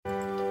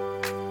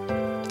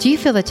Do you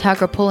feel the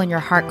tug or pull in your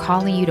heart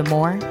calling you to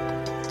more?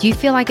 Do you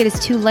feel like it is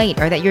too late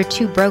or that you're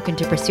too broken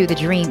to pursue the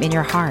dream in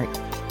your heart?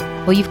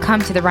 Well, you've come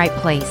to the right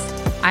place.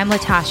 I'm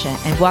Latasha,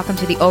 and welcome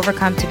to the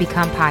Overcome to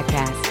Become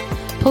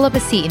podcast. Pull up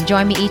a seat and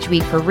join me each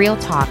week for real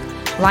talk,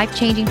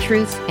 life-changing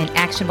truths, and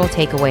actionable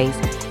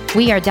takeaways.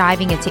 We are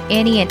diving into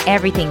any and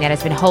everything that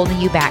has been holding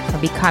you back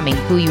from becoming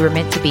who you were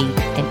meant to be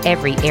in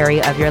every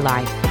area of your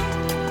life.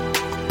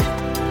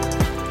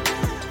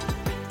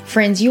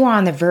 Friends, you are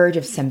on the verge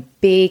of some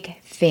big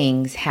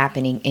things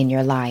happening in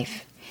your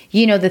life.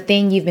 You know, the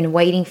thing you've been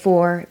waiting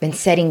for, been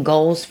setting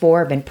goals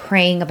for, been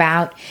praying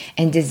about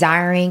and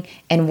desiring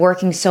and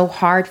working so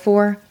hard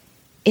for.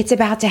 It's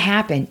about to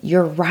happen.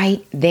 You're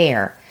right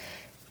there.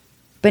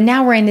 But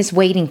now we're in this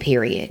waiting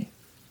period.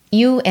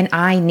 You and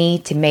I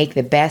need to make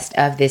the best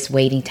of this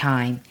waiting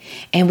time.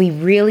 And we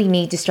really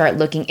need to start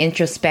looking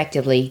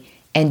introspectively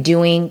and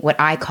doing what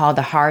I call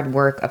the hard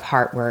work of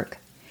heart work.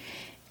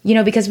 You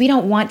know, because we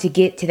don't want to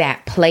get to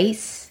that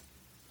place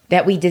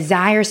that we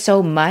desire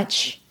so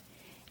much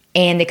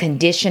and the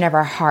condition of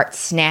our heart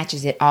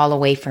snatches it all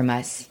away from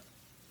us.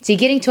 See,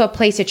 getting to a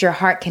place that your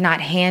heart cannot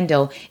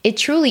handle, it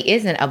truly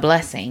isn't a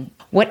blessing.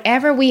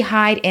 Whatever we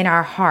hide in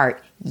our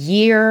heart,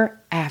 year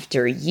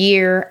after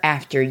year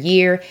after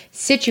year,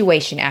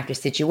 situation after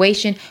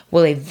situation,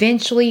 will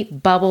eventually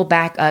bubble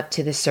back up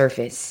to the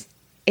surface.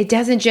 It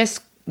doesn't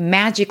just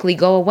magically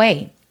go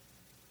away.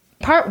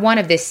 Part 1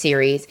 of this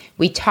series,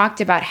 we talked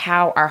about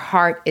how our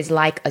heart is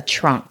like a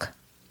trunk.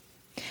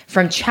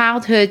 From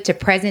childhood to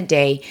present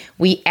day,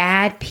 we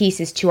add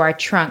pieces to our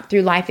trunk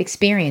through life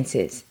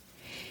experiences.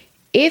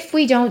 If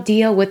we don't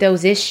deal with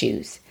those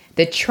issues,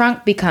 the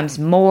trunk becomes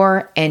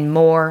more and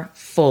more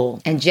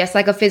full. And just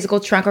like a physical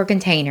trunk or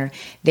container,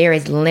 there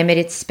is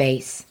limited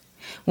space.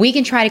 We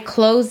can try to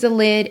close the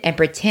lid and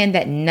pretend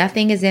that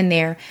nothing is in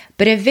there,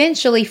 but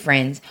eventually,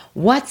 friends,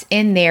 what's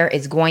in there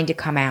is going to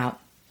come out.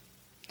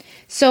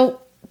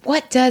 So,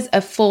 what does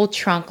a full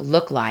trunk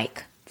look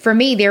like? For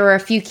me, there were a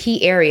few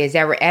key areas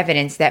that were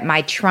evidence that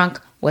my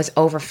trunk was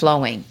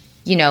overflowing.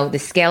 You know, the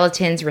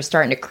skeletons were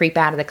starting to creep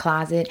out of the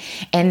closet,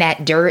 and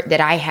that dirt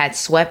that I had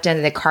swept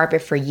under the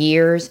carpet for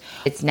years,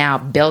 it's now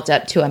built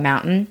up to a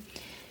mountain.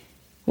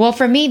 Well,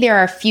 for me, there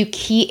are a few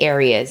key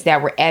areas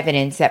that were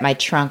evidence that my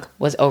trunk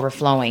was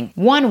overflowing.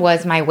 One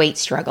was my weight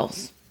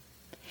struggles.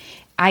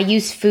 I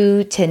used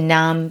food to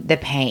numb the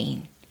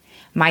pain,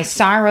 my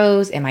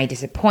sorrows and my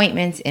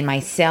disappointments in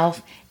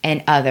myself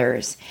and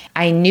others.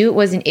 I knew it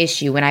was an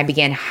issue when I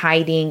began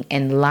hiding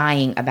and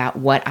lying about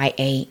what I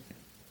ate.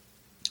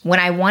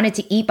 When I wanted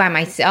to eat by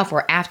myself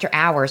or after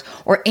hours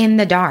or in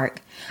the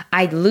dark,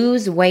 I'd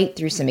lose weight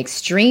through some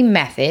extreme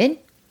method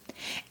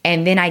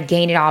and then I'd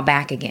gain it all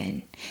back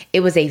again.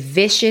 It was a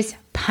vicious,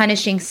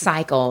 punishing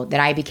cycle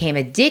that I became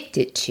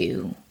addicted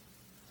to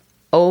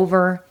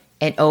over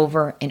and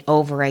over and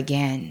over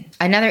again.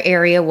 Another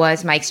area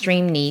was my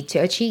extreme need to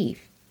achieve.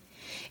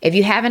 If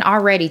you haven't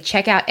already,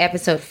 check out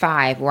episode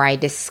 5 where I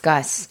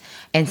discuss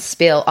and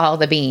spill all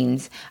the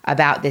beans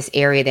about this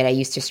area that I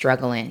used to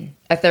struggle in.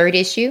 A third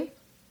issue,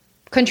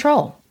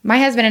 control. My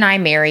husband and I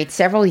married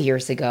several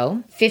years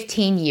ago,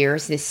 15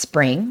 years this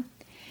spring.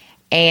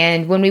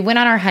 And when we went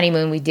on our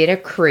honeymoon, we did a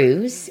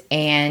cruise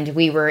and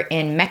we were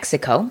in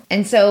Mexico.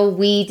 And so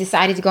we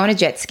decided to go on a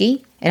jet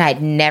ski, and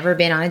I'd never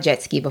been on a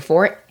jet ski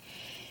before.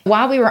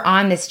 While we were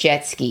on this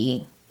jet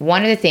ski,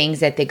 one of the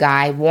things that the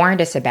guy warned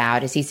us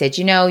about is he said,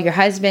 you know, your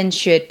husband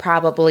should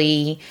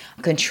probably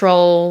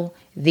control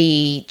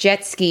the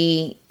jet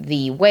ski.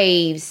 The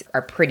waves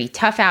are pretty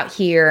tough out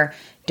here.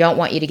 Don't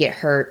want you to get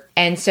hurt.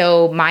 And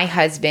so my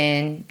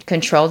husband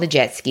controlled the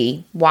jet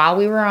ski. While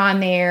we were on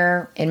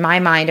there, in my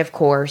mind, of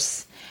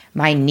course,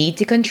 my need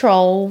to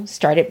control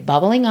started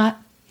bubbling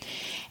up.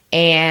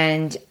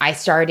 And I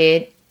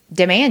started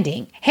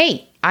demanding,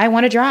 hey, I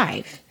want to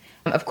drive.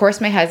 Of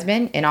course, my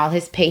husband, in all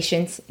his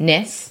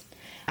patience-ness,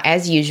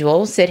 as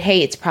usual, said,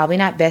 hey, it's probably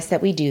not best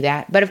that we do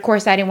that. But of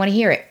course, I didn't want to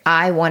hear it.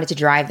 I wanted to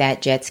drive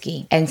that jet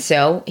ski. And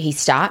so he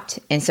stopped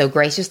and so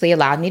graciously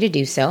allowed me to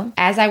do so.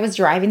 As I was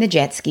driving the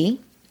jet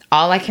ski,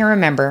 all I can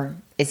remember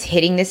is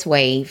hitting this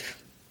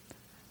wave,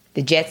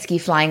 the jet ski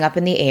flying up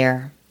in the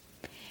air,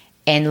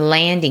 and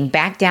landing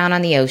back down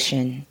on the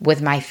ocean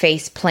with my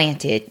face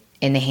planted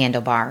in the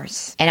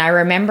handlebars. And I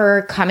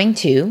remember coming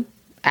to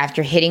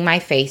after hitting my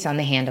face on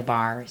the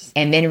handlebars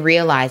and then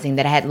realizing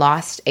that I had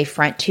lost a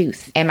front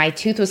tooth and my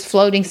tooth was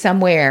floating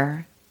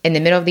somewhere in the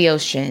middle of the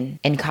ocean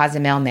in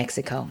Cozumel,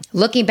 Mexico.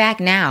 Looking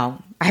back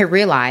now, I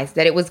realized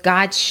that it was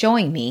God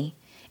showing me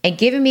and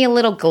giving me a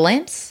little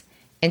glimpse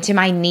into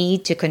my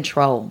need to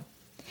control.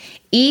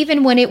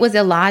 Even when it was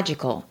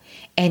illogical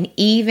and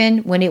even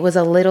when it was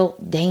a little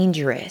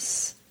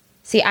dangerous.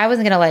 See, I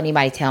wasn't going to let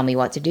anybody tell me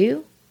what to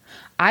do.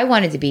 I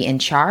wanted to be in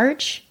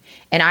charge.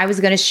 And I was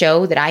going to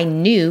show that I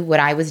knew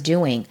what I was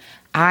doing.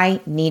 I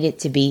needed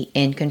to be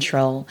in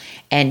control.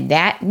 And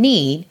that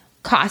need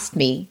cost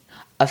me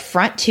a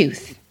front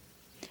tooth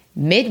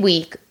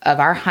midweek of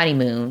our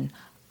honeymoon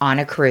on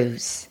a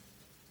cruise.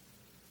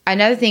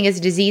 Another thing is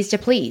disease to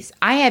please.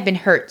 I had been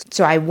hurt,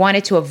 so I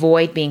wanted to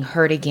avoid being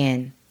hurt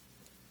again.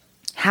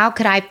 How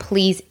could I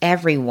please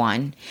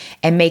everyone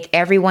and make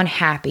everyone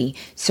happy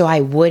so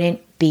I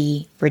wouldn't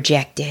be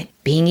rejected?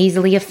 Being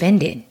easily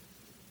offended.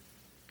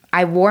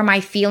 I wore my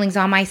feelings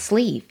on my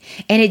sleeve,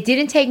 and it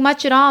didn't take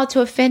much at all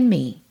to offend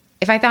me.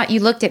 If I thought you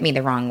looked at me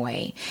the wrong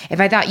way, if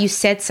I thought you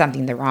said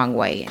something the wrong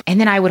way, and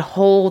then I would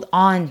hold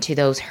on to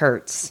those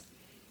hurts.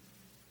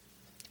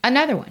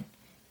 Another one,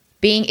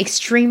 being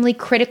extremely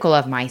critical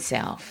of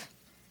myself.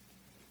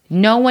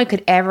 No one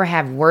could ever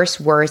have worse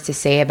words to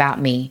say about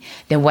me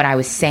than what I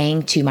was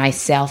saying to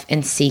myself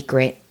in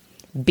secret,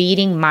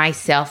 beating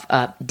myself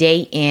up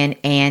day in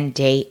and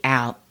day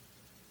out.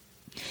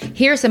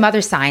 Here are some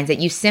other signs that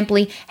you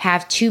simply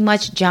have too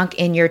much junk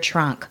in your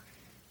trunk.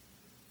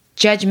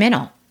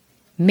 Judgmental,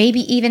 maybe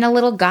even a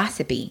little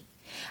gossipy,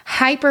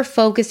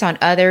 hyper-focused on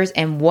others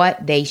and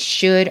what they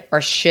should or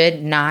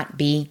should not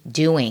be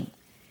doing.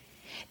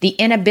 The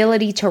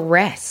inability to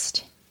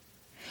rest.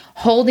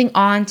 Holding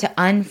on to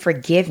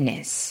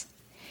unforgiveness,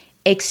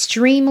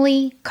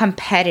 extremely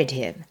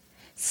competitive.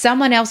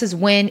 Someone else's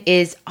win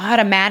is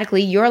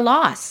automatically your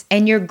loss,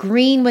 and you're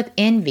green with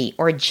envy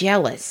or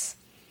jealous.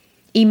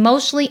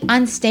 Emotionally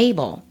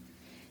unstable.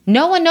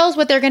 No one knows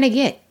what they're going to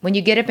get when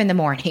you get up in the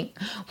morning,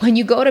 when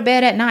you go to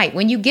bed at night,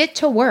 when you get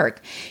to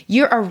work.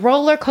 You're a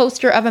roller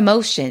coaster of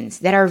emotions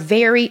that are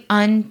very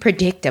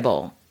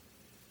unpredictable.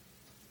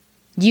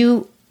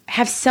 You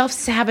have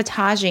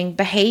self-sabotaging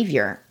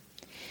behavior.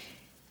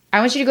 I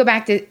want you to go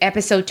back to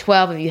episode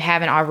 12 if you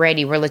haven't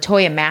already, where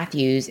Latoya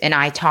Matthews and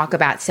I talk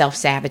about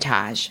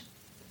self-sabotage.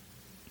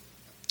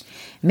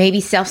 Maybe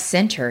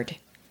self-centered.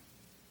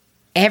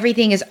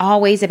 Everything is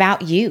always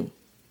about you.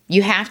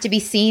 You have to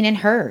be seen and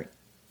heard.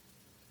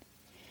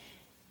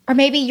 Or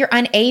maybe you're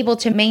unable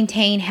to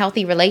maintain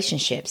healthy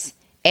relationships.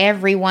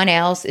 Everyone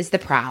else is the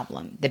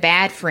problem, the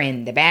bad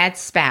friend, the bad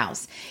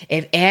spouse.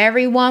 If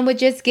everyone would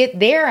just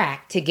get their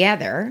act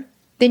together,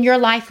 then your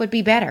life would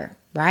be better,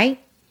 right?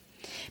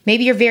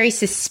 Maybe you're very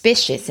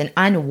suspicious and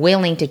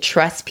unwilling to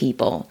trust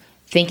people,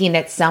 thinking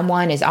that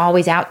someone is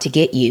always out to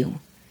get you.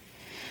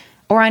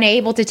 Or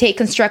unable to take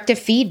constructive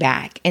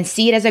feedback and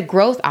see it as a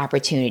growth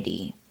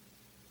opportunity.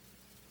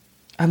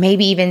 Or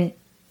maybe even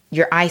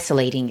you're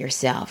isolating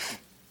yourself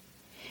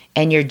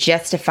and you're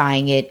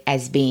justifying it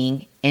as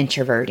being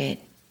introverted.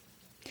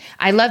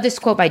 I love this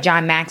quote by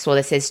John Maxwell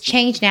that says,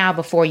 "Change now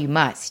before you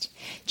must.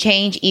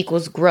 Change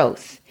equals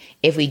growth.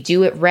 If we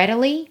do it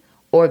readily,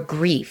 or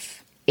grief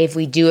if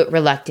we do it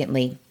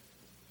reluctantly."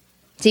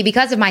 See,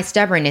 because of my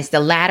stubbornness, the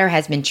latter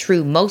has been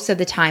true most of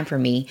the time for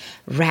me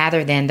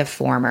rather than the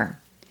former.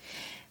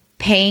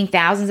 Paying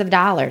thousands of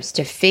dollars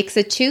to fix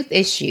a tooth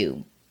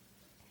issue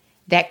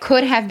that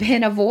could have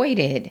been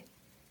avoided.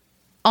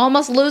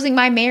 Almost losing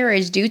my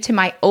marriage due to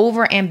my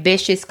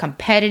overambitious,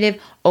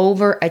 competitive,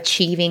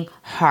 overachieving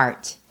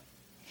heart.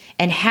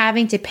 And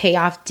having to pay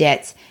off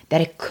debts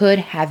that it could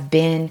have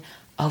been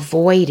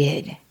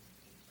avoided.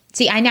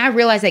 See, I now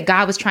realize that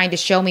God was trying to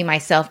show me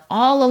myself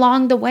all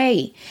along the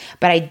way,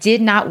 but I did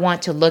not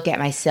want to look at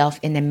myself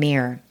in the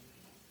mirror.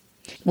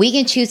 We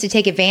can choose to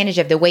take advantage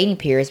of the waiting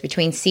periods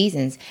between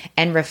seasons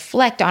and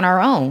reflect on our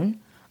own,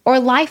 or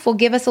life will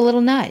give us a little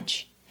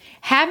nudge.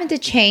 Having to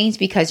change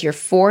because you're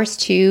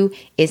forced to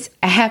is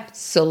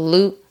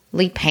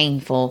absolutely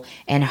painful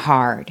and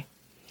hard.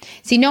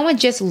 See, no one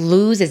just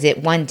loses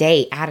it one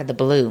day out of the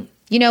blue.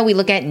 You know, we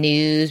look at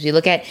news, we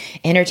look at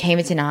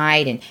Entertainment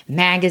Tonight and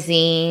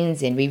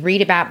magazines, and we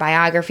read about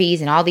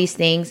biographies and all these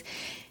things.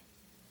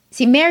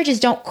 See, marriages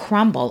don't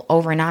crumble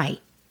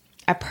overnight.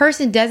 A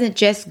person doesn't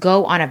just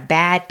go on a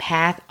bad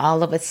path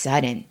all of a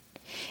sudden.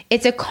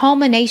 It's a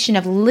culmination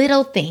of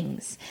little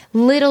things,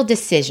 little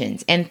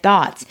decisions and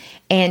thoughts,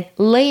 and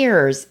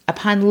layers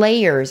upon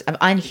layers of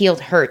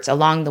unhealed hurts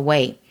along the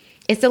way.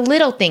 It's the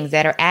little things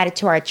that are added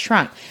to our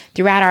trunk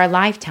throughout our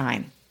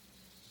lifetime.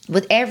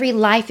 With every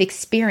life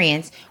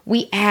experience,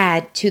 we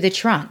add to the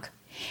trunk.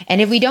 And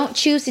if we don't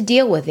choose to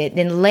deal with it,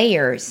 then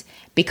layers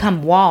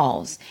become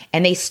walls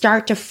and they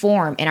start to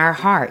form in our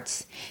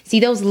hearts. See,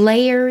 those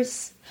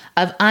layers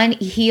of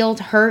unhealed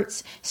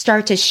hurts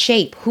start to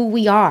shape who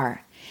we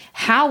are,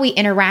 how we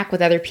interact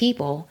with other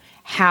people,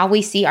 how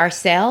we see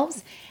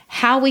ourselves,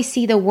 how we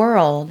see the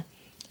world,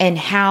 and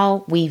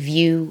how we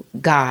view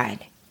God.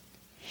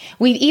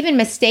 We've even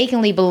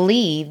mistakenly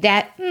believed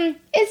that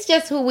it's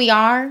just who we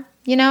are.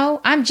 You know,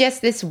 I'm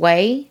just this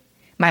way.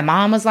 My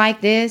mom was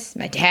like this.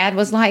 My dad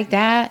was like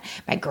that.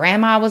 My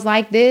grandma was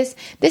like this.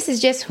 This is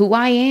just who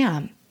I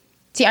am.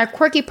 See, our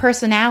quirky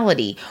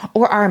personality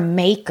or our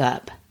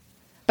makeup.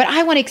 But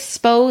I want to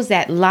expose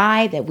that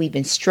lie that we've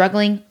been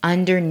struggling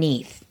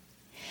underneath.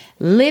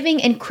 Living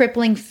in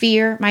crippling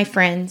fear, my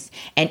friends,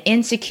 and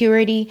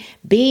insecurity,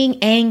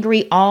 being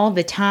angry all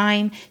the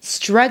time,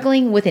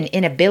 struggling with an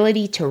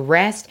inability to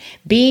rest,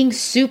 being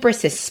super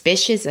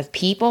suspicious of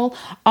people,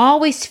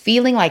 always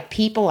feeling like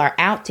people are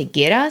out to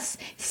get us,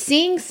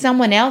 seeing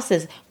someone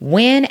else's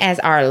win as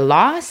our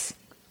loss,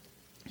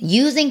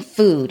 using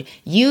food,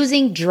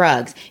 using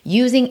drugs,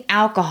 using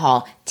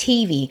alcohol,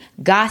 TV,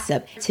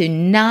 gossip to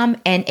numb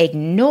and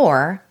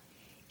ignore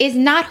is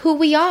not who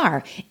we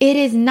are. It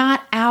is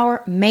not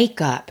our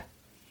makeup.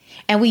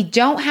 And we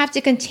don't have to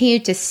continue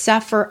to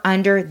suffer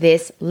under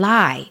this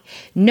lie.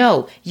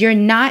 No, you're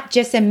not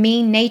just a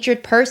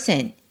mean-natured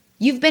person.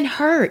 You've been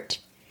hurt.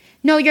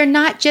 No, you're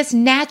not just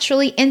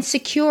naturally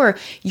insecure.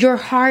 Your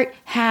heart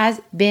has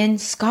been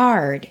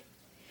scarred.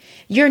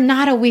 You're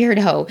not a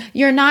weirdo.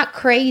 You're not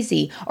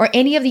crazy or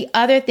any of the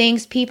other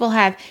things people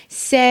have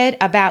said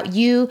about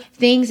you,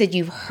 things that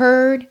you've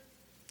heard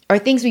or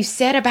things we've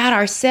said about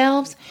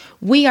ourselves.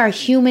 We are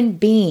human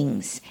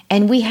beings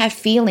and we have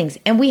feelings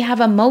and we have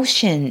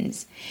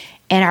emotions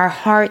and our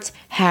hearts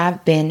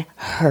have been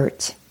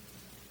hurt.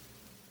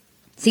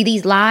 See,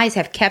 these lies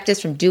have kept us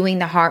from doing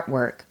the hard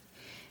work.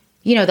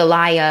 You know, the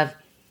lie of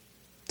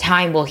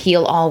time will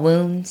heal all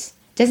wounds.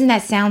 Doesn't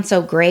that sound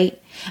so great?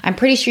 I'm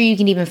pretty sure you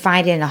can even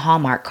find it in a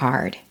Hallmark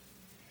card.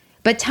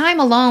 But time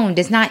alone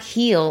does not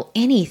heal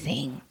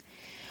anything.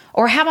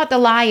 Or how about the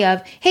lie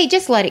of, hey,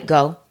 just let it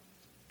go.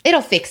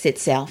 It'll fix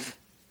itself.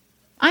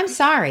 I'm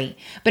sorry,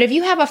 but if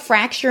you have a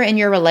fracture in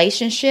your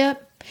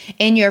relationship,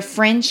 in your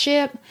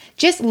friendship,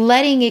 just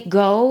letting it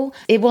go,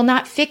 it will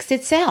not fix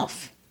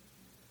itself.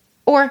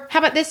 Or how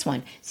about this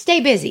one? Stay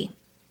busy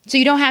so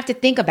you don't have to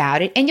think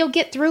about it and you'll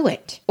get through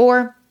it.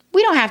 Or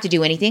we don't have to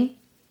do anything.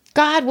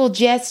 God will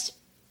just,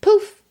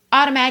 poof,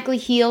 automatically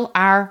heal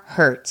our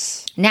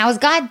hurts. Now, is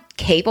God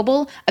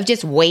capable of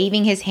just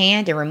waving his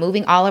hand and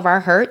removing all of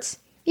our hurts?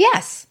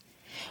 Yes.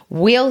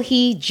 Will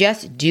he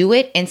just do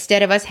it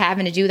instead of us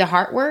having to do the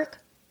hard work?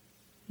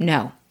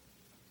 No.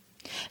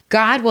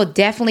 God will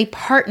definitely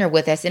partner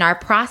with us in our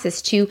process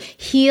to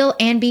heal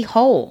and be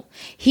whole.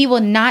 He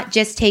will not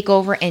just take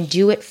over and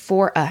do it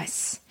for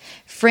us.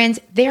 Friends,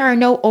 there are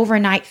no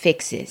overnight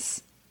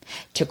fixes.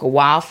 Took a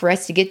while for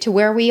us to get to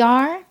where we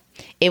are.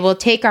 It will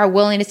take our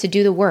willingness to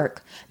do the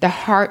work, the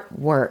hard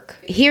work.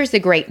 Here's the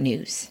great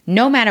news.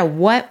 No matter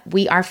what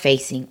we are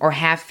facing or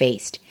have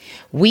faced,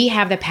 we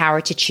have the power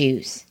to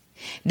choose.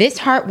 This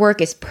hard work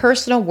is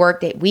personal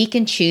work that we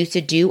can choose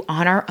to do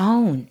on our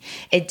own.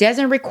 It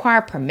doesn't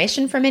require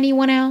permission from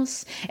anyone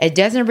else. It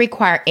doesn't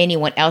require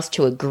anyone else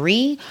to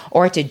agree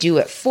or to do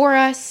it for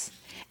us.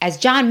 As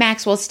John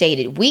Maxwell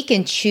stated, we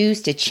can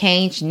choose to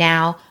change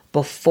now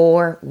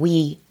before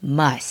we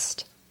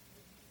must.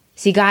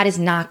 See, God is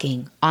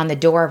knocking on the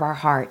door of our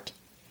heart.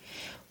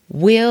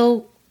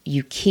 Will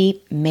you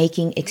keep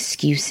making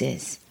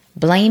excuses,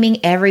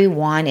 blaming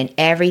everyone and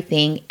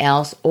everything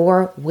else,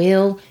 or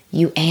will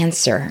you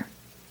answer?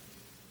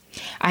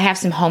 I have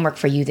some homework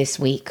for you this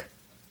week.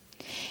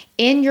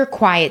 In your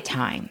quiet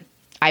time,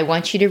 I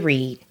want you to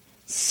read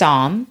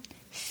Psalm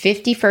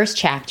 51st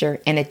chapter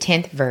and the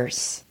 10th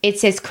verse. It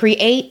says,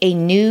 "Create a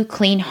new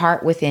clean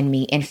heart within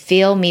me and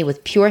fill me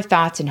with pure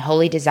thoughts and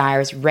holy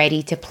desires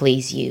ready to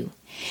please you."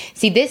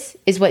 See, this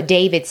is what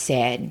David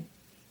said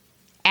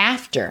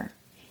after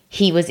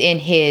he was in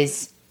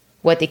his,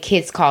 what the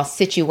kids call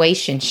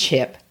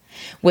situationship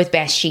with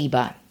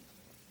Bathsheba.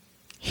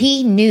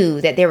 He knew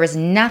that there was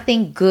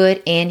nothing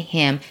good in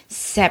him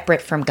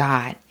separate from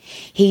God.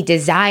 He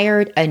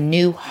desired a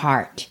new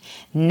heart,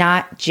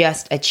 not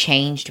just a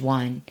changed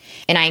one.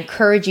 And I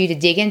encourage you to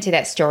dig into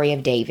that story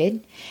of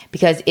David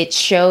because it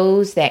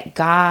shows that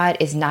God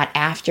is not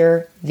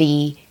after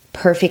the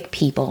perfect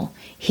people.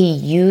 He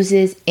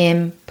uses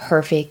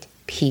imperfect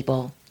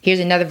people. Here's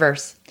another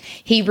verse.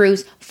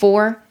 Hebrews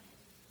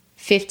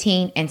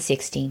 4:15 and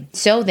 16.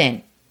 "So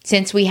then,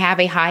 since we have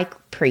a high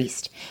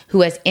priest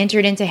who has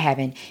entered into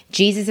heaven,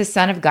 Jesus, the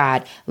Son of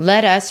God,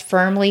 let us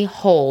firmly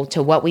hold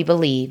to what we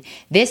believe.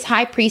 This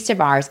high priest of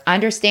ours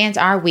understands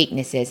our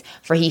weaknesses,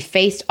 for he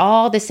faced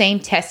all the same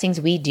testings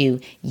we do,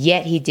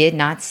 yet he did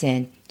not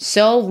sin.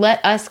 So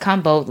let us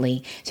come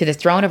boldly to the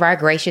throne of our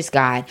gracious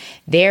God.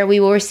 There we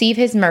will receive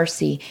his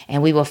mercy,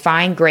 and we will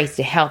find grace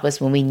to help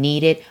us when we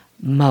need it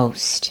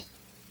most."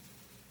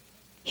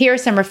 Here are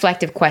some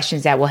reflective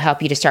questions that will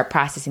help you to start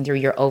processing through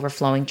your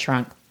overflowing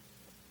trunk.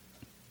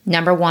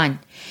 Number 1,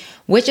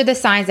 which of the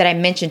signs that I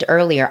mentioned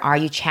earlier are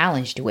you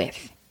challenged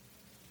with?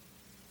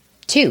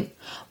 2,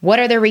 what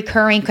are the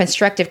recurring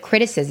constructive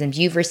criticisms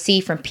you've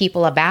received from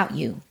people about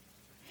you?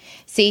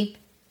 See,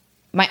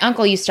 my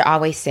uncle used to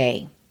always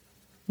say,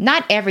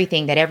 not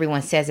everything that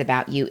everyone says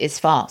about you is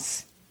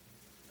false.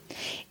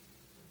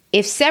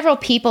 If several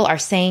people are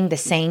saying the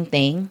same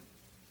thing,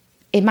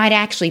 it might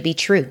actually be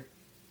true.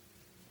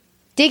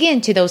 Dig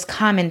into those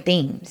common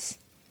themes.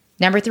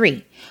 Number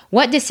 3,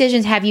 what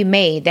decisions have you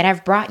made that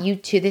have brought you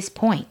to this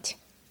point?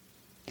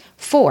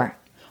 4,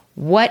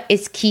 what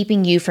is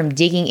keeping you from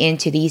digging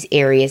into these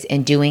areas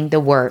and doing the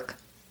work?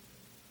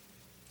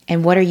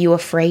 And what are you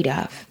afraid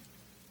of?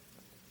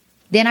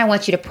 Then I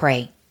want you to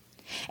pray.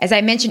 As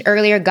I mentioned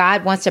earlier,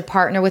 God wants to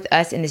partner with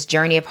us in this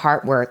journey of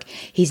hard work.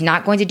 He's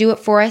not going to do it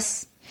for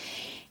us.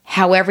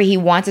 However, he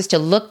wants us to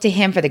look to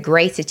him for the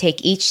grace to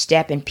take each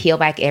step and peel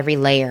back every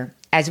layer.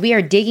 As we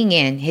are digging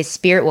in, his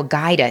spirit will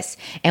guide us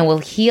and will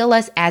heal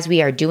us as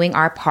we are doing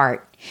our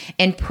part.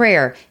 In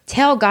prayer,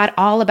 tell God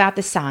all about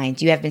the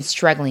signs you have been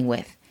struggling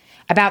with,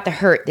 about the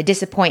hurt, the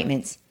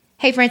disappointments.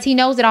 Hey, friends, he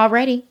knows it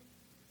already.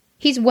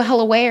 He's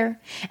well aware.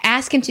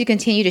 Ask him to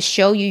continue to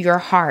show you your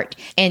heart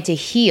and to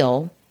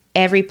heal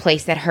every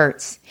place that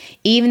hurts,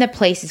 even the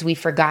places we've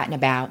forgotten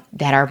about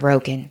that are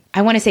broken.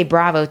 I want to say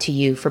bravo to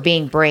you for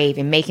being brave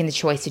and making the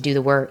choice to do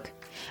the work.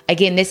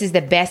 Again, this is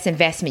the best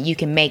investment you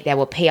can make that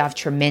will pay off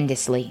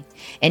tremendously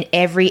in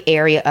every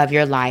area of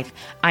your life.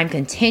 I'm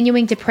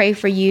continuing to pray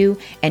for you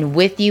and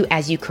with you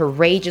as you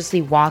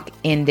courageously walk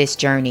in this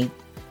journey.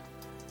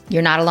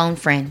 You're not alone,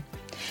 friend.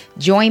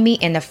 Join me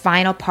in the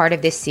final part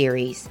of this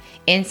series,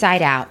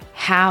 Inside Out.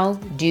 How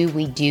do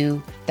we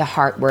do the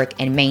heart work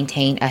and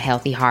maintain a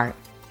healthy heart?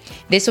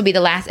 This will be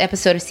the last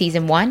episode of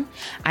season 1.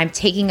 I'm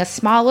taking a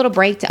small little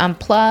break to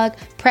unplug,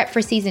 prep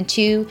for season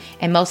 2,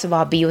 and most of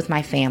all, be with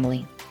my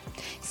family.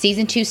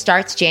 Season 2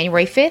 starts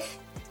January 5th.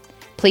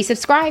 Please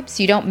subscribe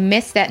so you don't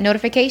miss that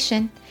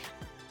notification.